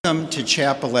welcome to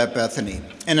Chapel at Bethany,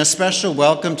 and a special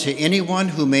welcome to anyone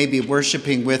who may be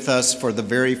worshiping with us for the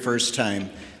very first time.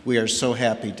 We are so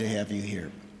happy to have you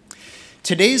here.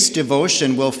 Today's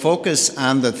devotion will focus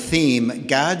on the theme,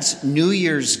 God's New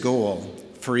Year's goal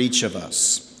for each of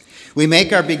us. We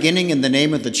make our beginning in the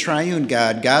name of the triune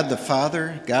God, God the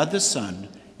Father, God the Son,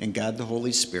 and God the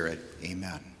Holy Spirit.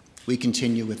 Amen. We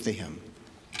continue with the hymn.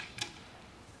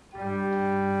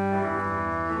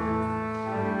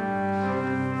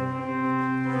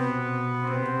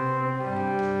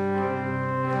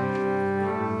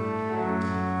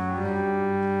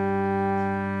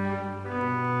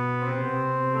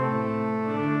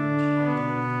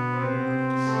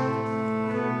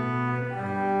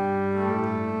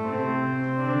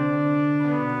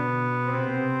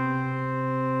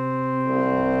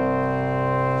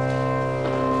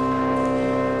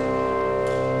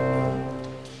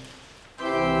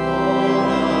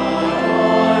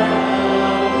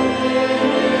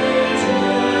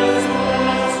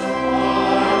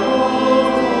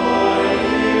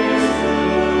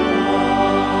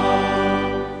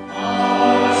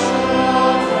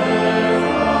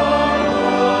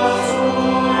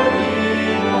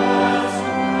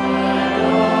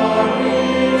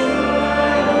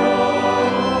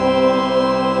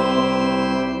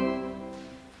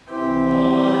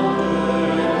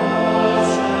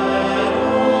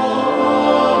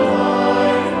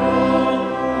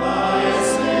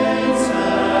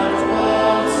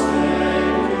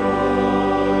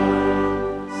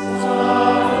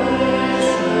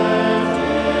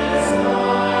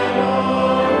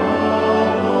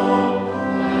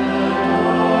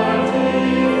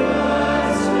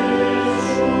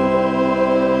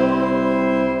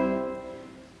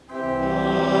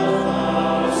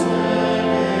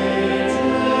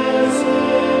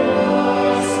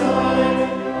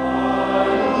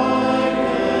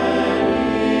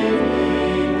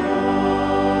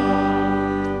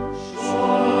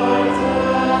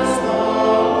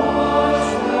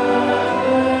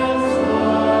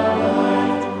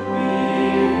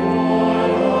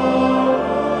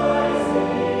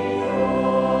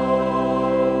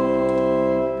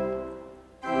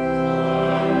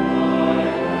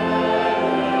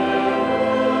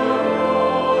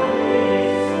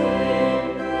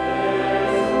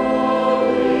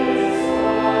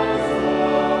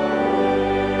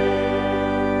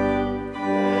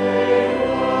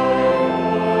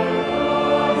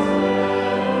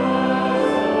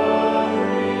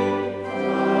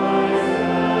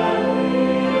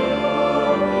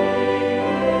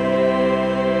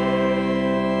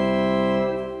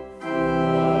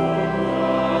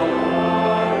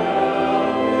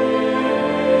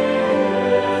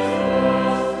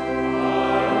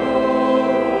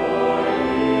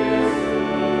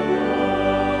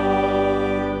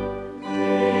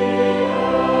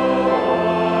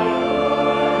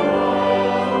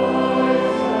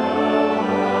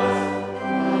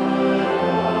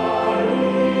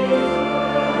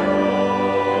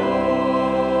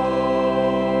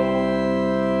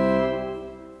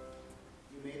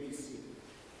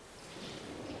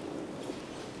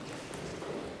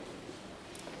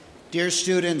 Dear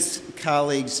students,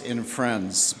 colleagues, and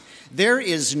friends, there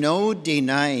is no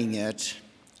denying it.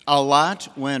 A lot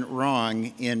went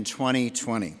wrong in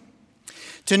 2020.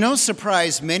 To no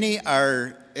surprise, many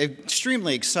are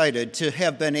extremely excited to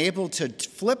have been able to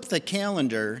flip the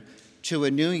calendar to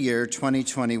a new year,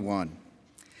 2021,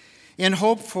 in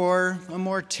hope for a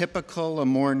more typical, a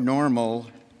more normal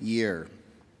year.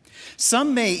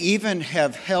 Some may even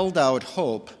have held out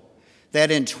hope that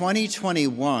in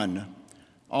 2021,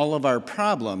 all of our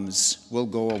problems will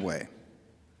go away.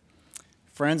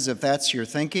 Friends, if that's your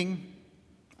thinking,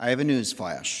 I have a news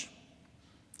flash.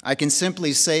 I can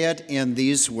simply say it in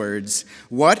these words.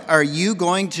 What are you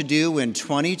going to do in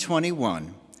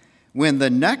 2021 when the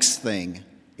next thing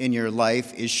in your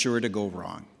life is sure to go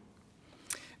wrong?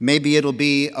 Maybe it'll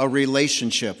be a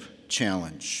relationship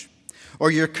challenge,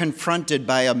 or you're confronted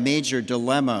by a major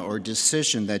dilemma or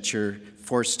decision that you're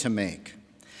forced to make.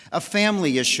 A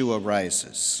family issue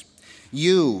arises.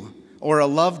 You or a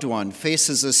loved one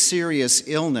faces a serious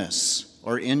illness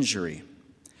or injury.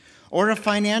 Or a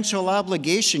financial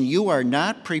obligation you are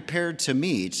not prepared to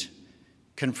meet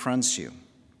confronts you.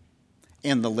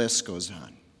 And the list goes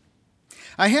on.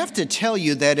 I have to tell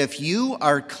you that if you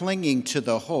are clinging to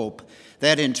the hope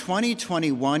that in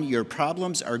 2021 your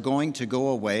problems are going to go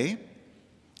away,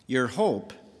 your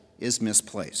hope is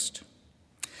misplaced.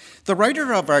 The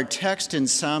writer of our text in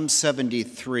Psalm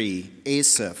 73,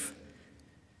 Asaph,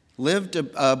 lived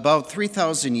about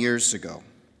 3,000 years ago,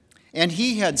 and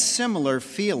he had similar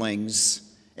feelings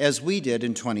as we did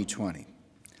in 2020.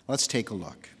 Let's take a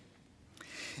look.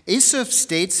 Asaph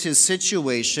states his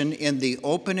situation in the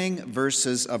opening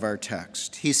verses of our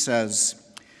text. He says,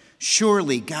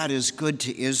 "Surely God is good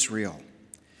to Israel,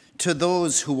 to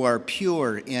those who are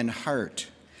pure in heart.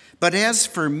 But as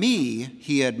for me,"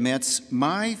 he admits,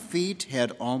 "my feet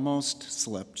had almost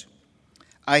slipped.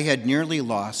 I had nearly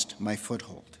lost my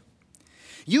foothold."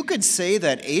 You could say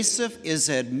that Asaph is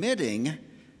admitting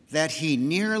that he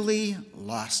nearly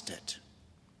lost it,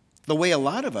 the way a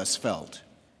lot of us felt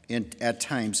at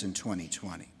times in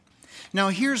 2020. Now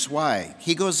here's why.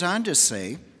 He goes on to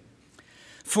say,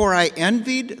 "For I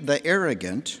envied the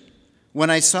arrogant when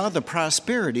I saw the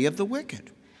prosperity of the wicked.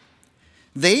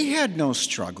 They had no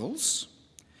struggles.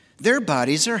 Their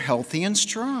bodies are healthy and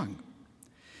strong.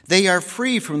 They are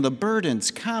free from the burdens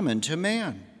common to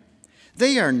man.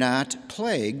 They are not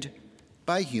plagued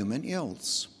by human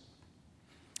ills."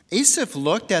 Asaph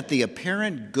looked at the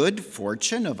apparent good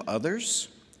fortune of others,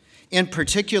 in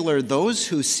particular those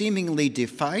who seemingly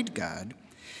defied God,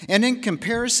 and in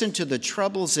comparison to the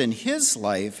troubles in his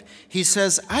life, he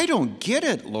says, "I don't get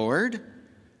it, Lord."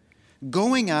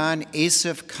 Going on,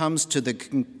 Asaph comes to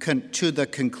the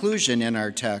conclusion in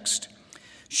our text,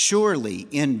 "Surely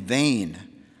in vain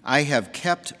I have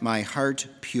kept my heart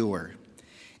pure.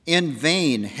 In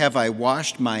vain have I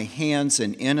washed my hands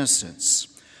in innocence.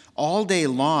 All day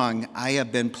long I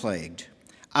have been plagued.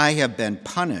 I have been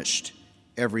punished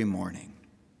every morning."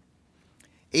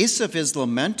 Asaph is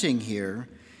lamenting here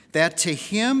that to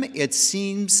him it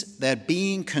seems that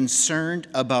being concerned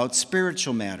about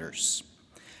spiritual matters,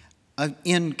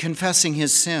 in confessing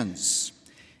his sins,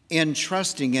 in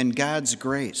trusting in God's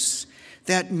grace,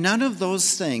 that none of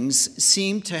those things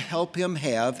seem to help him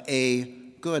have a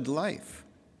good life.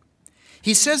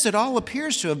 He says it all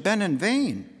appears to have been in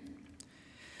vain.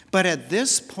 But at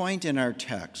this point in our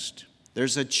text,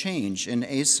 there's a change in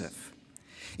Asaph.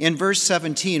 In verse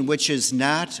 17, which is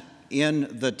not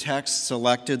in the text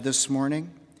selected this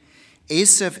morning,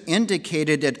 Asaph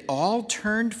indicated it all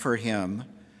turned for him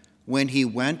when he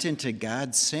went into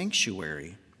God's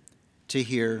sanctuary to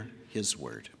hear his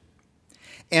word.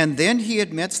 And then he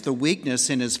admits the weakness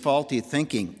in his faulty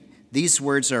thinking. These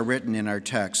words are written in our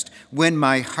text. "When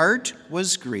my heart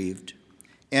was grieved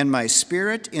and my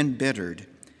spirit embittered,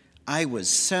 I was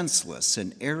senseless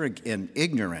and arrogant and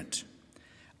ignorant.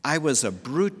 I was a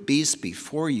brute beast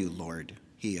before you, Lord,"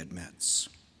 he admits.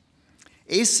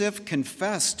 Asaph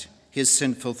confessed his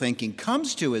sinful thinking,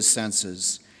 comes to his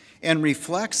senses, and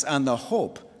reflects on the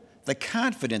hope, the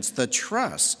confidence, the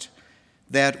trust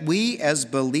that we as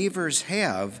believers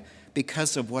have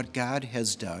because of what God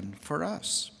has done for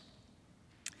us.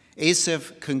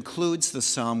 Asaph concludes the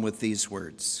psalm with these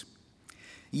words,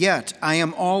 "Yet I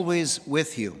am always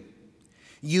with you.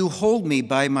 You hold me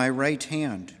by my right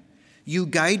hand. You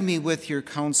guide me with your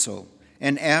counsel,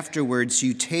 and afterwards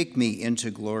you take me into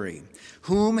glory.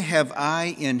 Whom have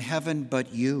I in heaven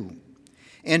but you?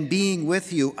 And being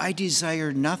with you, I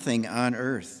desire nothing on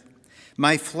earth.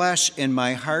 My flesh and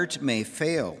my heart may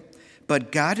fail,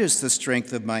 but God is the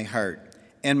strength of my heart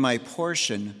and my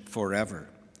portion forever.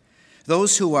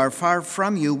 Those who are far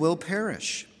from you will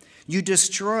perish. You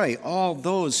destroy all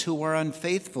those who are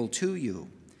unfaithful to you.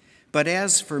 But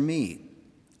as for me,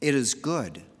 it is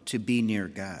good to be near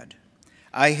God.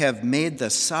 I have made the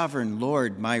sovereign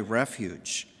Lord my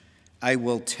refuge. I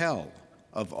will tell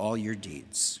of all your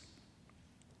deeds."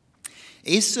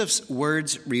 Asaph's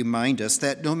words remind us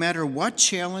that no matter what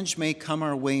challenge may come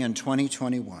our way in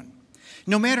 2021,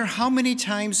 no matter how many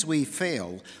times we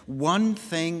fail, one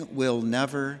thing will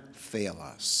never fail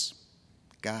us: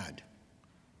 God.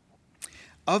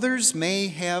 Others may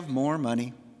have more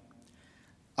money.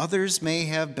 Others may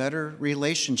have better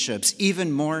relationships,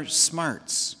 even more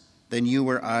smarts than you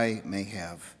or I may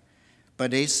have.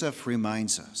 But Asaph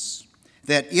reminds us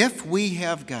that if we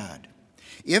have God,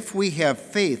 if we have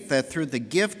faith that through the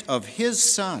gift of his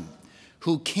Son,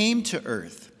 who came to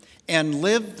earth and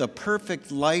lived the perfect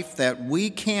life that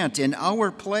we can't in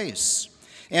our place,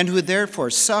 and who therefore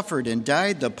suffered and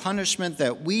died the punishment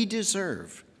that we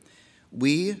deserve,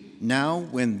 we now,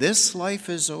 when this life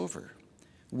is over,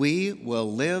 we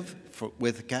will live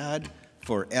with God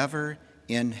forever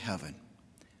in heaven.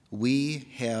 We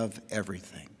have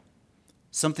everything,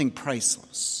 something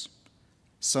priceless,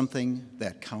 something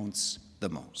that counts the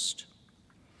most.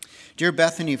 Dear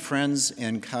Bethany friends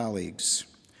and colleagues,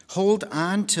 hold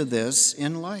on to this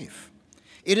in life.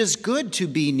 It is good to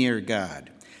be near God.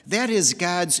 That is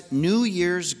God's New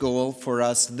Year's goal for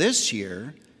us this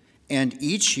year and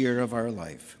each year of our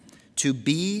life, to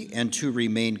be and to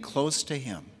remain close to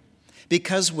him.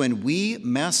 Because when we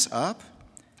mess up,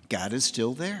 God is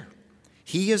still there.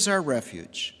 He is our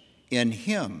refuge. In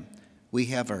him, we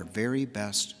have our very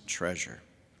best treasure.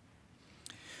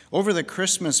 Over the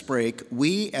Christmas break,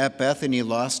 we at Bethany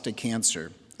lost to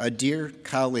cancer a dear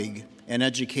colleague and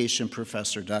education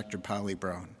professor, Dr. Polly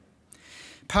Brown.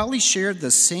 Polly shared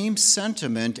the same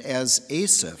sentiment as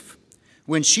Asaph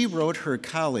when she wrote her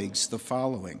colleagues the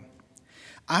following: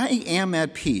 I am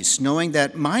at peace knowing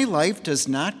that my life does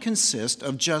not consist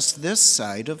of just this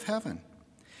side of heaven.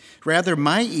 Rather,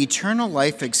 my eternal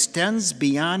life extends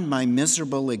beyond my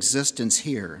miserable existence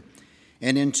here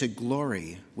and into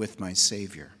glory with my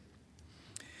Savior.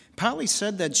 Polly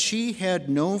said that she had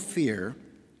no fear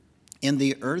in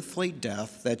the earthly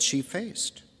death that she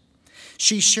faced.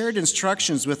 She shared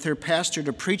instructions with her pastor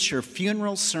to preach her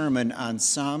funeral sermon on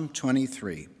Psalm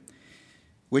 23,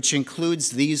 which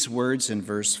includes these words in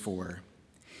verse 4.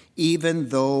 Even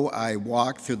though I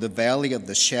walk through the valley of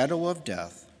the shadow of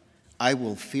death, I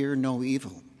will fear no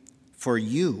evil, for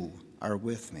you are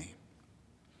with me.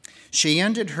 She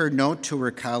ended her note to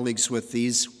her colleagues with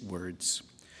these words: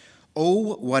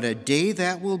 Oh, what a day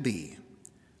that will be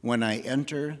when I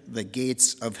enter the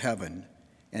gates of heaven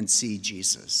and see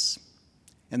Jesus.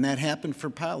 And that happened for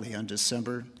Polly on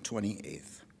December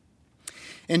 28th.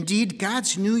 Indeed,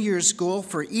 God's New Year's goal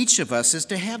for each of us is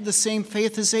to have the same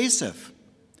faith as Asaph,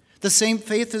 the same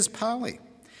faith as Polly,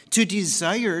 to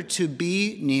desire to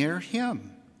be near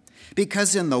him.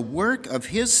 Because in the work of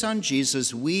his son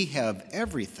Jesus, we have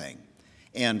everything,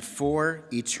 and for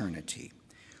eternity.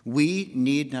 We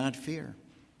need not fear.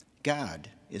 God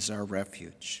is our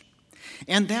refuge.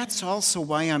 And that's also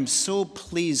why I'm so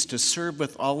pleased to serve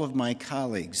with all of my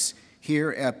colleagues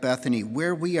here at Bethany,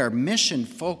 where we are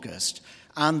mission-focused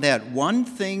on that one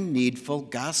thing needful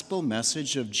gospel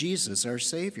message of Jesus, our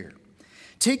Savior.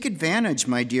 Take advantage,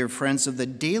 my dear friends, of the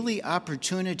daily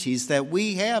opportunities that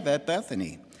we have at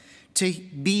Bethany to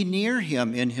be near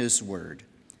him in his word.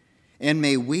 And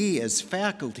may we, as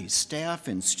faculty, staff,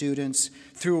 and students,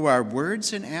 through our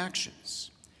words and actions,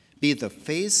 be the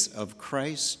face of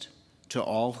Christ to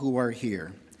all who are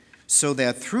here, so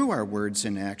that through our words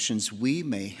and actions we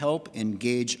may help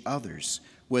engage others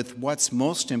with what's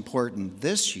most important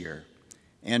this year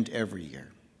and every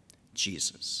year,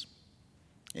 Jesus.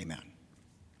 Amen.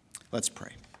 Let's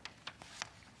pray.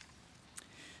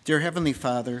 Dear Heavenly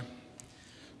Father,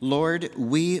 Lord,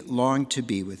 we long to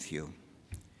be with you.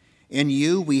 In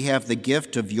you we have the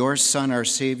gift of your Son, our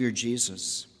Savior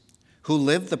Jesus, who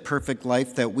lived the perfect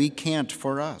life that we can't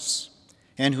for us,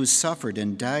 and who suffered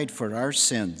and died for our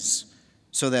sins,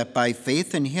 so that by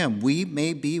faith in him we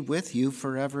may be with you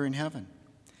forever in heaven.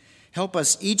 Help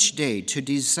us each day to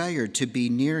desire to be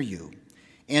near you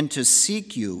and to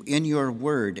seek you in your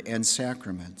word and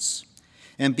sacraments.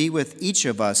 And be with each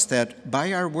of us that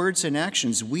by our words and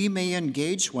actions we may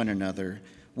engage one another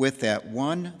with that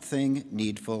one thing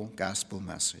needful gospel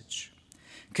message.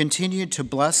 Continue to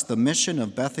bless the mission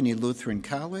of Bethany Lutheran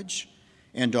College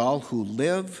and all who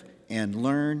live and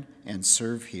learn and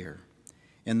serve here.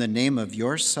 In the name of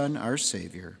your Son, our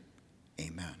Savior,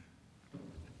 amen.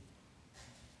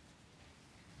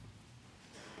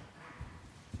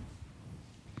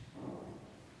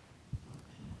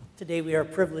 Today we are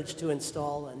privileged to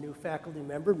install a new faculty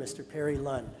member, Mr. Perry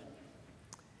Lund.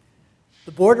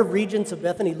 The Board of Regents of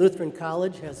Bethany Lutheran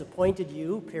College has appointed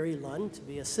you, Perry Lund, to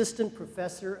be Assistant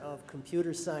Professor of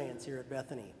Computer Science here at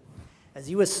Bethany. As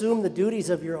you assume the duties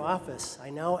of your office,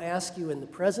 I now ask you in the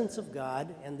presence of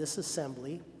God and this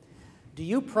assembly, do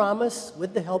you promise,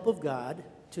 with the help of God,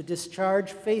 to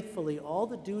discharge faithfully all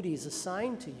the duties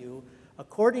assigned to you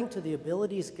according to the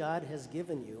abilities God has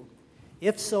given you?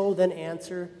 If so, then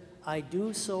answer, I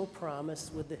do so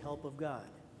promise with the help of God.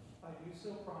 I do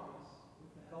so promise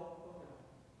with the help of God.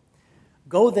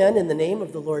 Go then in the name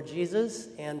of the Lord Jesus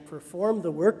and perform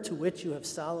the work to which you have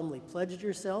solemnly pledged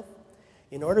yourself.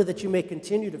 In order that you may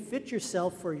continue to fit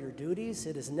yourself for your duties,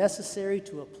 it is necessary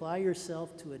to apply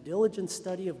yourself to a diligent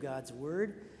study of God's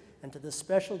Word and to the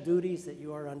special duties that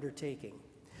you are undertaking.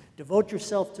 Devote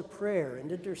yourself to prayer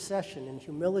and intercession and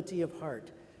humility of heart,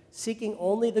 seeking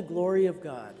only the glory of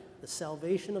God, the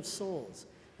salvation of souls,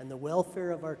 and the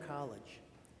welfare of our college.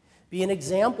 Be an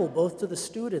example both to the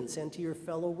students and to your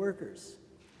fellow workers.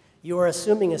 You are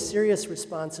assuming a serious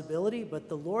responsibility, but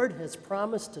the Lord has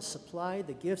promised to supply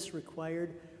the gifts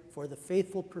required for the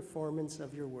faithful performance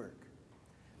of your work.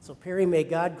 So, Perry, may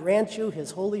God grant you his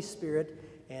Holy Spirit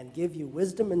and give you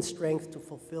wisdom and strength to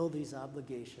fulfill these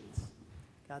obligations.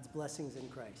 God's blessings in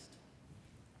Christ.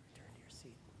 Return to your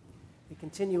seat. We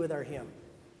continue with our hymn.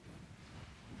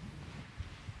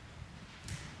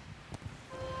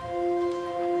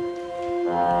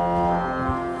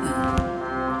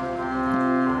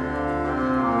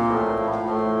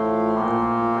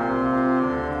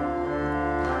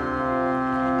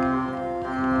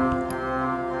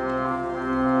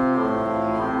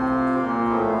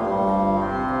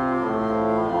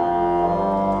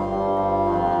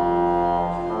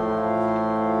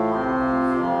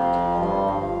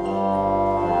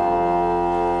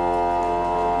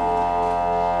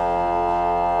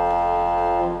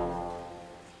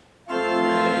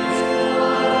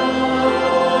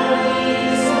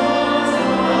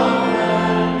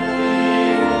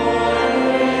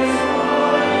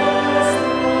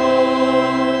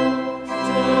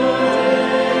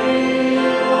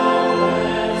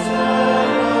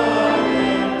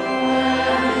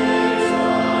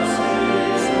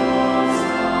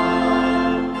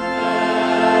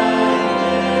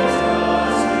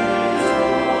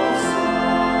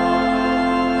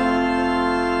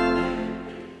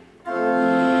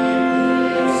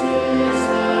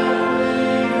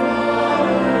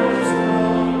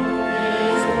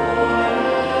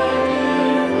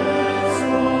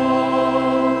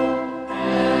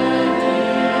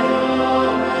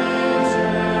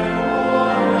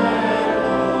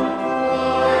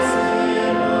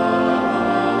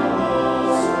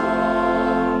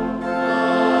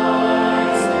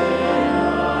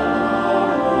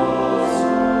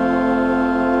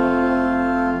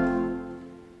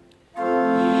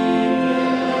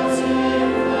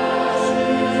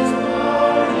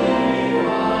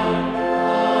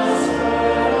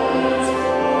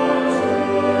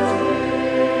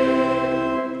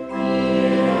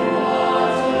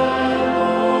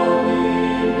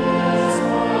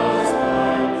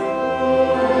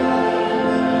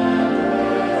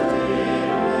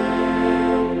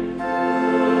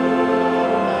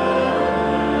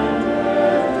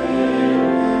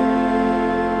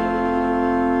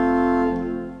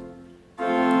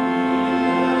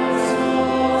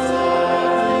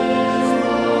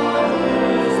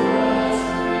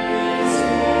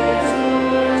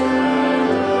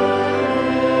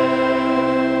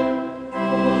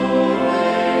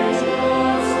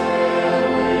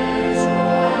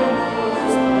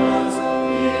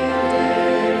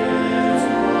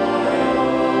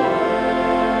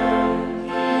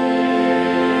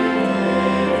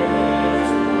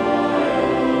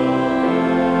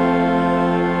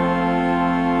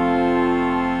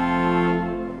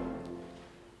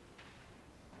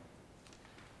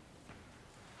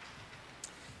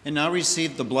 And now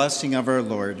receive the blessing of our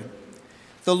Lord.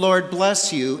 The Lord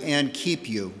bless you and keep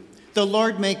you. The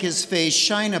Lord make his face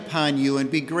shine upon you and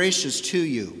be gracious to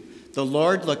you. The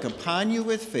Lord look upon you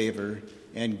with favor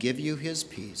and give you his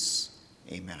peace.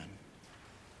 Amen.